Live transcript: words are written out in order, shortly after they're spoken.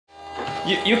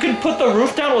You can put the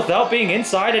roof down without being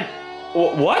inside and...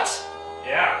 What?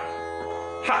 Yeah.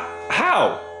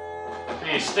 How?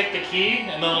 You stick the key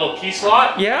in the little key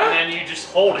slot. Yeah? And then you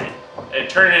just hold it. And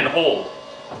turn it and hold.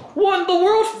 What in the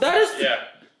world? That is... Yeah.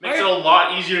 Makes it a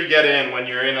lot easier to get in when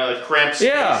you're in a cramped space.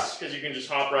 Yeah. Because you can just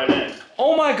hop right in.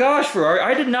 Oh my gosh, Ferrari.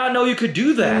 I did not know you could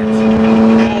do that.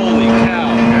 Holy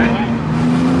cow.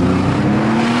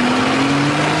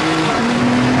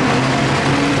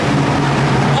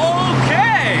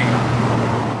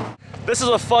 This is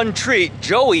a fun treat.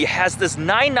 Joey has this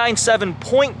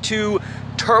 997.2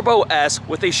 Turbo S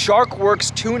with a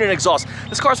Sharkwerks tune and exhaust.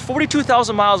 This car's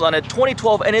 42,000 miles on it,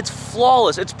 2012, and it's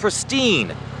flawless, it's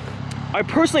pristine. I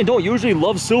personally don't usually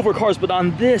love silver cars, but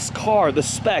on this car, the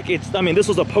spec, I mean, this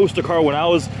was a poster car when I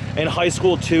was in high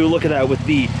school too. Look at that, with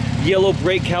the yellow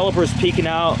brake calipers peeking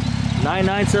out.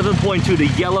 997.2, the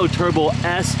yellow Turbo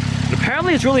S. And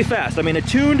apparently it's really fast. I mean, a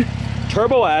tuned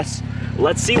Turbo S.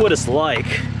 Let's see what it's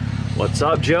like. What's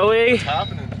up, Joey? What's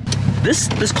happening?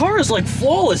 This car is like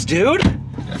flawless, dude.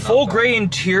 Yeah, full gray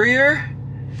interior.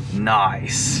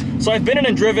 Nice. So I've been in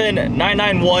and driven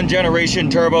 991 generation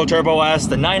Turbo S,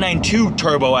 the 992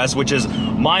 Turbo S, which is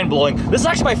mind-blowing. This is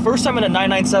actually my first time in a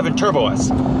 997 Turbo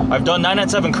S. I've done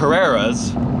 997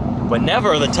 Carreras, but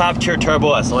never the top tier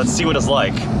Turbo S. So let's see what it's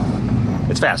like.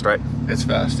 It's fast, right? It's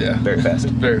fast, yeah. Very fast.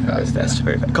 Very fast. Very fast,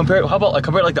 very fast. Compare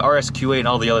like the RSQA and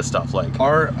all the other stuff, like.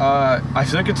 I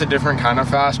feel like it's a different kind of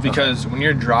fast because when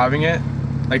you're driving it,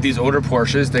 like these older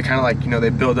Porsches, they kind of like, you know, they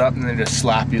build up and they just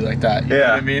slap you like that. You know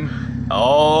what I mean?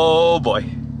 Oh boy.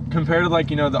 Compared to like,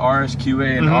 you know, the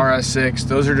RSQA and RS6,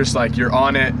 those are just like, you're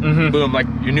on it, boom, like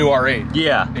your new R8.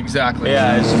 Yeah. Exactly.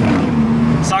 Yeah. It's just...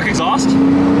 Stock exhaust?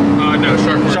 No,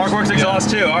 Sharkwerks. Sharkwerks exhaust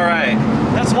too, all right.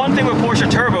 That's one thing with Porsche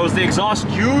turbos, the exhaust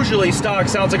usually stock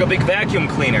sounds like a big vacuum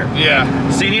cleaner. Yeah.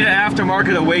 So you need an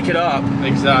aftermarket to wake it up.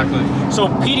 Exactly. So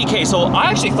PDK, so I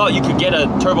actually thought you could get a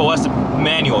Turbo S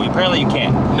manual. Apparently you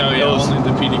can't. No, yeah, only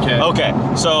the PDK. Okay,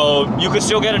 so you could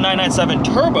still get a 997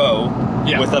 Turbo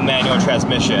with a manual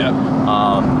transmission.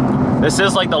 Yeah. This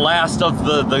is like the last of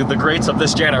the greats of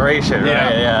this generation,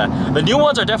 right? Yeah. The new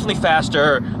ones are definitely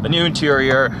faster, the new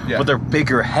interior, but they're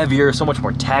bigger, heavier, so much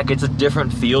more tech. It's a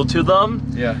different feel to them.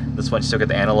 Yeah. This one, you still get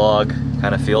the analog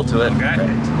kind of feel to it. Okay.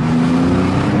 Right.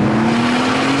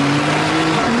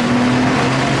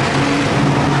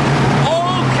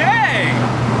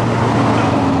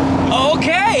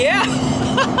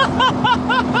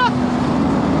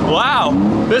 Wow,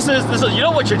 this is, you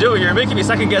know what you're doing, you're making me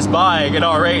second guess buying an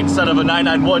R8 instead of a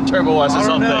 991 Turbo S or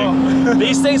something.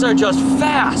 These things are just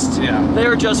fast. Yeah. They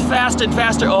are just fast and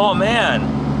faster. Oh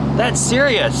man, that's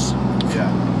serious. Yeah.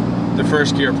 The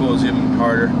first gear pull is even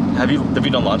harder. Have you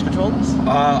done launch control on this?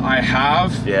 I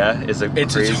have. Yeah, is it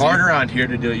crazy? It's hard around here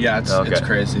to do it. Yeah, it's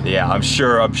crazy. Yeah, I'm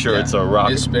sure it's a rock.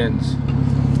 It spins.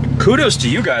 Kudos to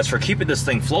you guys for keeping this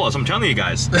thing flawless. I'm telling you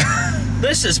guys.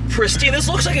 This is pristine. This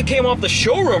looks like it came off the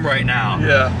showroom right now.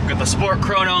 Yeah. Got the sport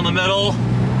chrono in the middle,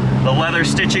 the leather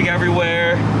stitching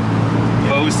everywhere,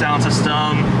 Bose sound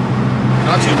system.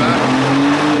 Not too bad.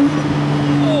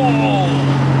 Oh.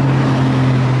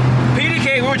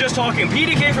 PDK, we were just talking.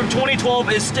 PDK from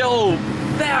 2012 is still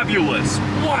fabulous.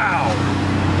 Wow.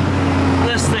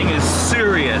 This thing is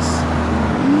serious.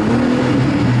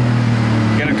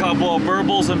 Get a couple of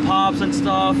burbles and pops and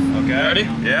stuff. Okay. Ready?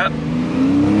 Yep.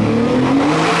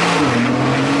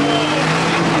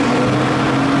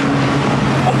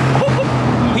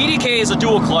 PDK is a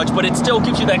dual clutch, but it still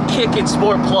gives you that kick in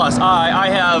Sport Plus. I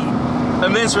have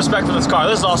immense respect for this car.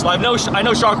 This is awesome. I know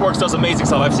Sharkwerks does amazing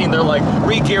stuff. I've seen their like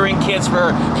re-gearing kits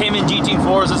for Cayman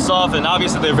GT4s and stuff, and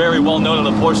obviously they're very well known in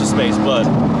the Porsche space, but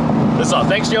this is awesome.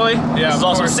 Thanks, Joey. Yeah, this is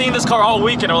awesome. Seeing this car all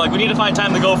weekend, we're like, we need to find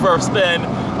time to go for a spin.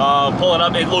 Pulling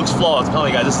up, it looks flawless. I'm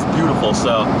telling you guys, this is beautiful,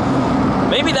 so.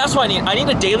 Maybe that's what I need. I need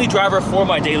a daily driver for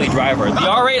my daily driver. The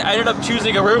R8, I ended up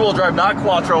choosing a rear-wheel drive, not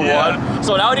Quattro one.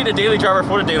 So now I need a daily driver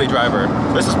for the daily driver.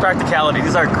 This is practicality.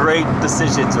 These are great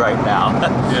decisions right now.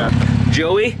 Yeah.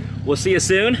 Joey, we'll see you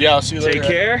soon. Yeah, I'll see you later. Take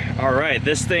care. All right,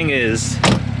 this thing is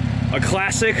a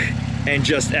classic and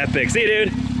just epic. See you,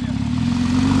 dude.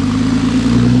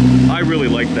 I really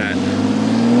like that.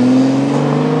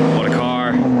 What a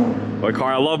car. What a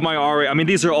car. I love my R8. I mean,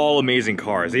 these are all amazing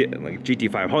cars. Like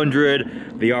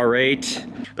GT500, the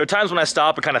R8. There are times when I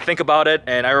stop and kind of think about it,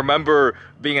 and I remember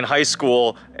being in high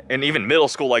school and even middle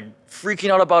school, like freaking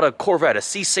out about a Corvette, a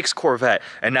C6 Corvette.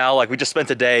 And now, like, we just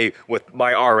spent a day with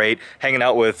my R8, hanging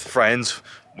out with friends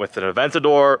with an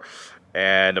Aventador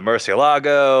and a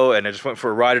Murcielago, and I just went for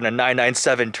a ride in a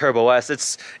 997 Turbo S.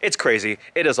 It's crazy.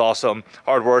 It is awesome.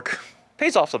 Hard work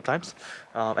pays off sometimes.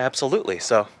 Absolutely.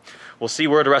 So we'll see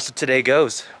where the rest of today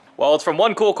goes. Well, it's from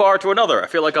one cool car to another. I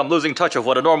feel like I'm losing touch of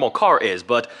what a normal car is,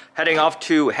 but heading off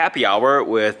to happy hour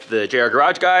with the JR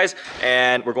Garage guys,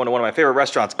 and we're going to one of my favorite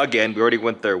restaurants again. We already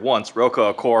went there once,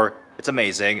 Roca Accor. It's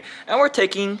amazing. And we're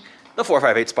taking the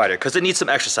 458 Spider because it needs some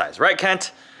exercise, right,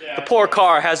 Kent? Yeah, the poor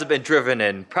car hasn't been driven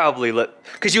in probably,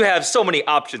 because you have so many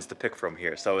options to pick from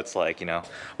here. So it's like, you know,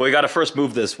 well, we got to first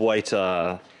move this white,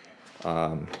 and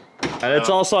it's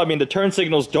also, I mean, the turn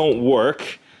signals don't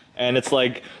work. And it's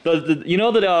like, you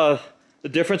know the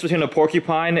difference between a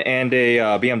Porcupine and a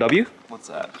BMW? What's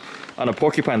that? On a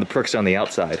Porcupine, the perk's on the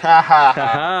outside. Ha ha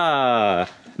ha.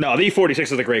 No, the E46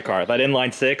 is a great car. That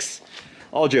inline six,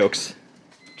 all jokes.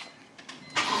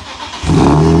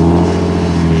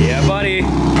 Yeah, buddy.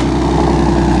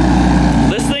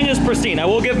 This thing is pristine. I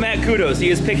will give Matt kudos. He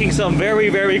is picking some very,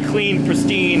 very clean,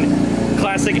 pristine,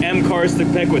 classic M cars to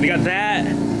pick with. You got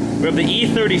that. We have the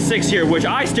E36 here, which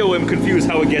I still am confused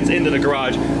how it gets into the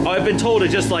garage. I've been told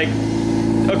it's just like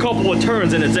a couple of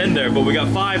turns and it's in there, but we got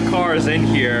 5 cars in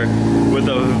here with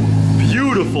a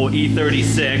beautiful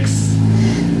E36.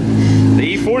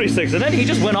 The E46, and then he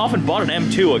just went off and bought an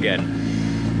M2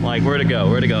 again. Like, where'd it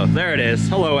go? Where'd it go? There it is.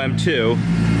 Hello, M2.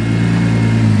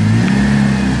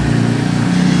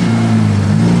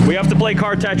 We have to play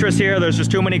car Tetris here. There's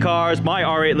just too many cars. My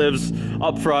R8 lives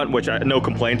up front, which no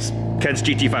complaints. Kent's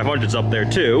GT500's up there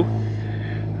too.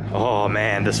 Oh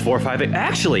man, this 458.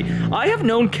 Actually, I have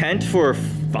known Kent for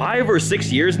 5 or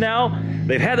 6 years now.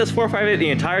 They've had this 458 the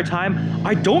entire time.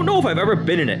 I don't know if I've ever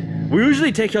been in it. We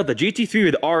usually take out the GT3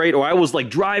 or the R8, or I was like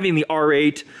driving the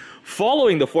R8,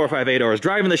 following the 458, or I was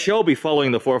driving the Shelby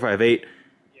following the 458.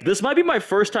 This might be my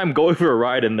first time going for a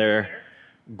ride in their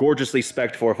gorgeously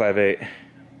spec'd 458.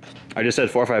 I just said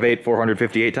 458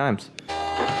 458 times.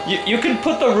 You can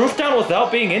put the roof down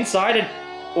without being inside and...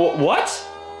 What?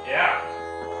 Yeah.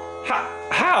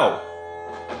 How?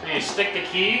 You stick the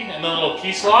key in the little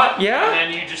key slot. Yeah? And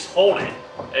then you just hold it.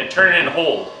 And turn it and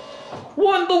hold.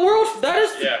 What in the world? That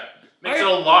is... Yeah. Makes it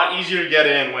a lot easier to get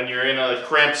in when you're in a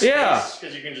cramped space.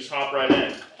 Because you can just hop right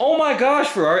in. Oh my gosh,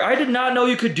 Ferrari. I did not know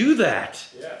you could do that.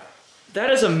 Yeah.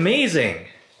 That is amazing.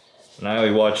 Now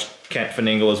we watched Kent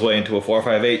finagle his way into a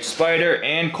 458 Spider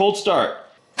and cold start.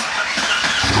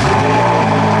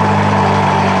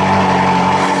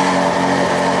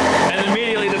 And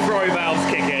immediately the Ferrari valves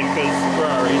kick in because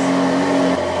Ferraris.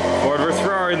 Ford versus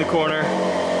Ferrari in the corner.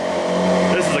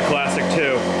 This is a classic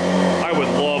too. I would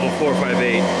love a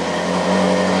 458.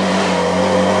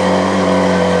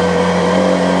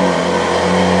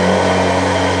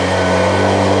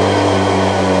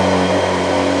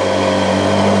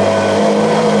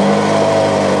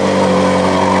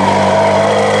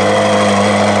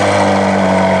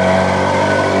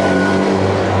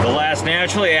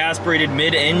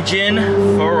 Mid-engine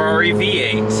Ferrari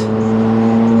V8.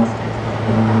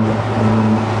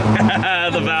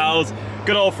 The valves.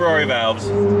 Good old Ferrari valves.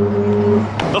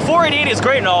 The 488 is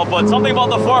great and all, but something about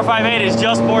the 458 is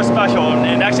just more special.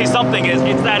 And actually something is,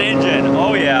 it's that engine.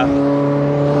 Oh yeah.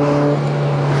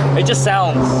 It just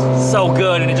sounds so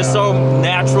good and it's just so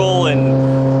natural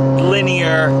and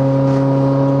linear.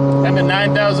 And the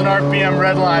 9,000 RPM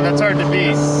red line, that's hard to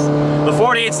beat. The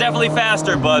 48's definitely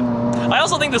faster, but I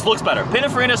also think this looks better.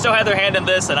 Pininfarina still had their hand in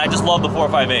this, and I just love the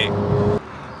 458.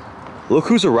 Look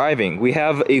who's arriving. We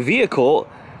have a vehicle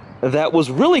that was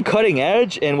really cutting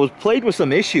edge and was plagued with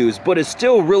some issues, but is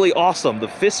still really awesome. The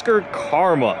Fisker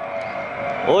Karma.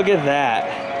 Look at that.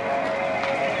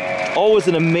 Oh, it's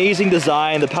an amazing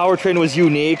design. The powertrain was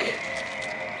unique.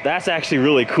 That's actually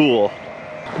really cool.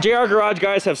 JR Garage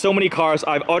guys have so many cars,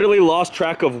 I've utterly lost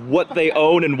track of what they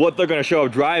own and what they're gonna show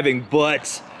up driving,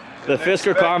 but the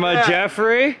Fisker Karma,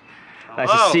 Jeffrey,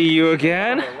 nice to see you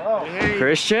again. Hello. Hey.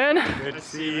 Christian. Good to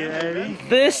see you, Eddie.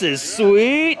 This is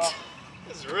sweet.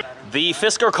 The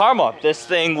Fisker Karma. This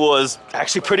thing was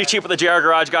actually pretty cheap with the JR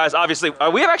Garage guys. Obviously,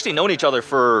 we have actually known each other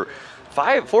for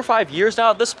 4 or 5 years now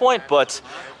at this point, but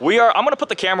I'm gonna put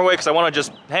the camera away because I wanna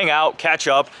just hang out, catch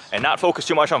up, and not focus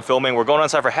too much on filming. We're going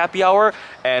outside for happy hour,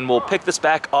 and we'll pick this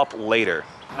back up later.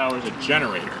 Powers a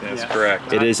generator. That's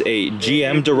correct. It is a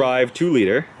GM-derived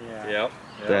 2-liter. Yep.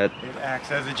 It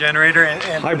acts as a generator and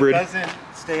hybrid. It doesn't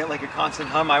stay at like a constant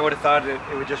hum. I would have thought it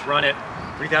would just run at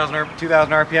 3,000 or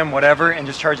 2,000 RPM, whatever, and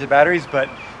just charge the batteries. But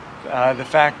the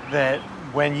fact that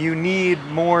when you need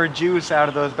more juice out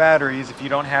of those batteries, if you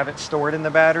don't have it stored in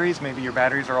the batteries, maybe your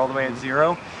batteries are all the way at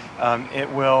 0, it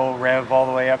will rev all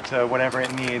the way up to whatever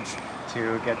it needs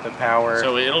to get the power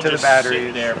so it'll to just the batteries.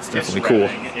 Sit there. That's definitely cool.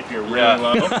 If you're really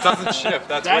low. It doesn't shift.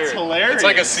 That's weird. Hilarious. It's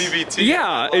like a CVT.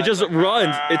 Yeah, it just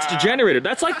runs. It's the generator.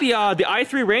 That's like the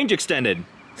i3 range extended.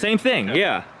 Same thing.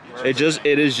 Yeah. It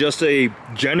is just a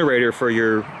generator for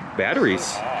your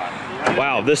batteries.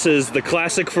 Wow, this is the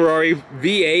classic Ferrari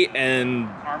V8 and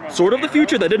sort of the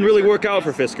future that didn't really work out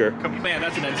for Fisker. Man,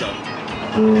 that's an Enzo.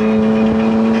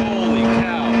 Holy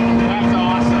cow, that's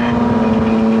awesome.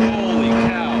 Holy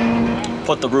cow.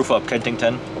 Put the roof up,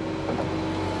 Kentington.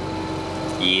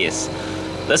 Yes.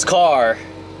 This car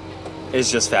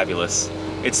is just fabulous.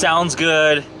 It sounds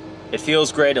good, it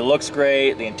feels great, it looks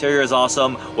great, the interior is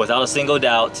awesome, without a single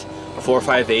doubt,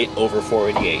 458 over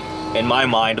 488. In my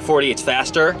mind, the 488's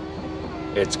faster,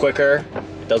 it's quicker,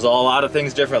 it does a lot of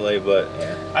things differently, but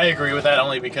yeah. I agree with that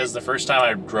only because the first time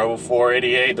I drove a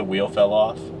 488, the wheel fell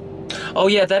off. Oh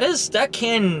yeah, that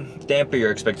can dampen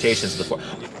your expectations before.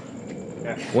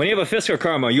 When you have a Fisker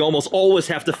Karma, you almost always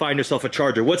have to find yourself a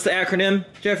charger. What's the acronym,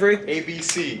 Jeffrey?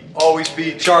 ABC, always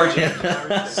be charging.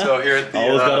 So here at the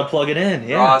Always gotta plug it in,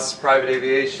 yeah. Ross Private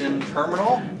Aviation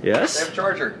Terminal, Yes. they have a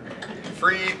charger.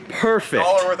 Free Perfect.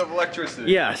 $1 worth of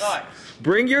electricity. Yes. Nice.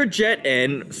 Bring your jet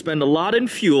in, spend a lot in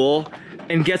fuel,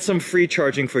 and get some free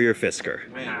charging for your Fisker.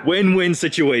 Win-win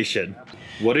situation.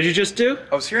 What did you just do?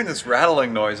 I was hearing this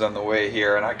rattling noise on the way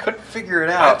here, and I couldn't figure it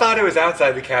out. I thought it was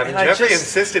outside the cabin. And Jeffrey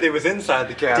insisted it was inside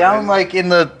the cabin. Down like in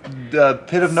the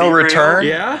pit of no Seat rail? return.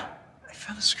 Yeah? I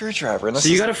found a screwdriver, and this So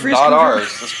you is got a free not screwdriver?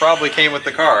 ours. This probably came with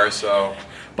the car, so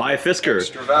Buy a Fisker.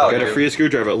 Extra value. Get a free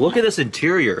screwdriver. Look at this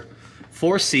interior.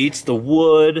 4 seats, the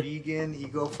wood. vegan,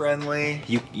 eco-friendly,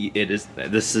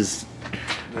 This is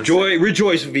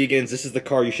rejoice vegans. This is the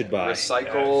car you should buy.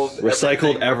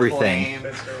 recycled everything. reclaimed.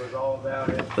 Fisker was all about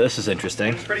it. This is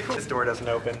interesting. It's pretty cool. This door doesn't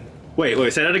open. Wait,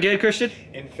 say that again, Christian?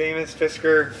 In famous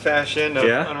Fisker fashion of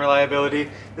Yeah? unreliability,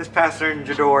 this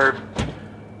passenger door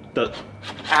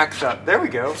acts up. There we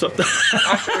go. So,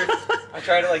 I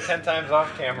tried it like 10 times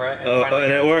off camera. And finally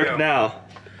and it got worked through. now.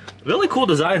 Really cool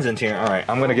designs in here. All right,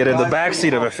 I'm gonna get in the back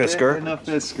seat of a Fisker. In a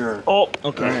Fisker. Oh,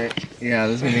 okay. Alright. Yeah,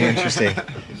 this is gonna be interesting.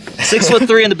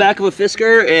 6'3" in the back of a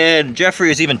Fisker, and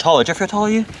Jeffrey is even taller. Jeffrey, how tall are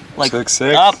you? Like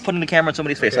 6'6". Up, putting the camera in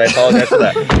somebody's face. I apologize for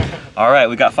that. All right,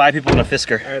 we got 5 people in a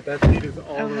Fisker. Alright, that seat is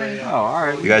all the way up. Oh,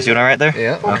 alright. You guys doing all right there?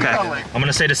 Yeah. Okay. I'm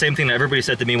gonna say the same thing that everybody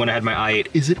said to me when I had my i8.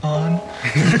 Is it on?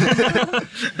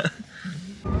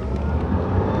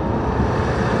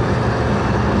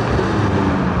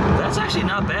 That's actually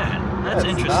not bad. That's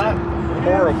interesting.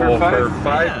 Horrible for Yeah.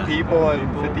 5 people and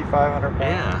 5,500 pounds.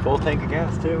 Yeah. Full tank of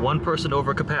gas too. 1 person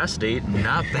over capacity,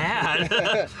 not bad.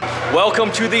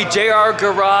 Welcome to the JR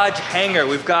Garage hangar.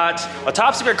 We've got a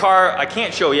top secret car I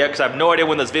can't show yet because I have no idea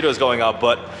when this video is going up,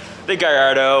 but the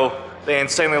Gallardo, the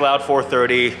insanely loud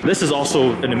 430. This is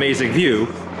also an amazing view.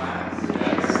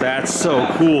 That's so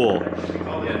cool.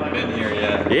 Been here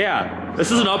yet. Yeah,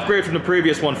 this is an upgrade from the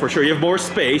previous one for sure. You have more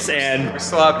space and We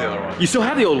still have the other one. you still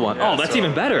have the old one. Oh, that's So,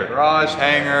 even better. Garage,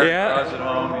 hangar, Yeah. garage at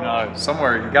home, you know,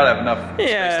 somewhere you gotta have enough space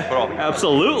to put all the Yeah,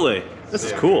 absolutely. This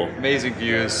is cool. amazing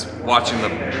views, watching the,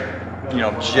 you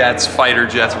know, jets, fighter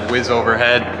jets whiz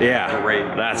overhead. Yeah, Great.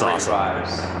 that's great awesome.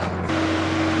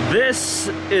 vibes. This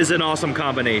is an awesome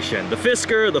combination. The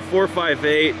Fisker, the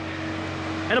 458,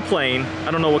 and a plane.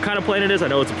 I don't know what kind of plane it is. I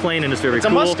know it's a plane and it's very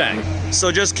cool. It's a Mustang.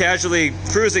 So just casually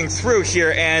cruising through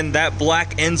here, and that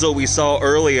black Enzo we saw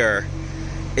earlier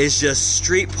is just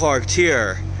street parked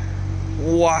here.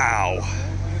 Wow.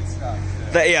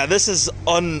 Yeah, this is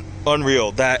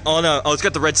unreal. Oh, it's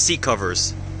got the red seat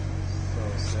covers.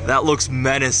 That looks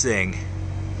menacing.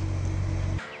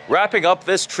 Wrapping up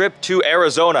this trip to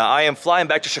Arizona, I am flying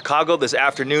back to Chicago this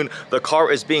afternoon. The car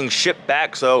is being shipped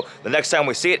back, so the next time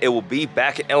we see it, it will be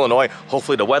back in Illinois.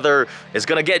 Hopefully the weather is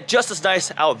gonna get just as nice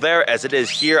out there as it is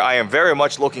here. I am very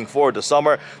much looking forward to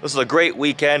summer. This is a great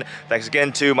weekend. Thanks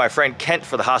again to my friend Kent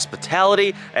for the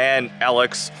hospitality, and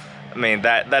Alex. I mean,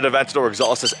 that event at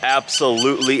Exhaust is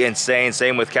absolutely insane.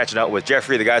 Same with catching up with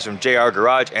Jeffrey, the guys from JR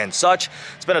Garage and such.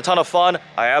 It's been a ton of fun.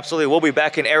 I absolutely will be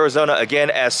back in Arizona again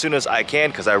as soon as I can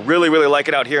because I really like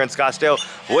it out here in Scottsdale.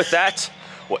 With that,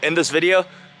 we'll end this video.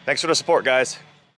 Thanks for the support, guys.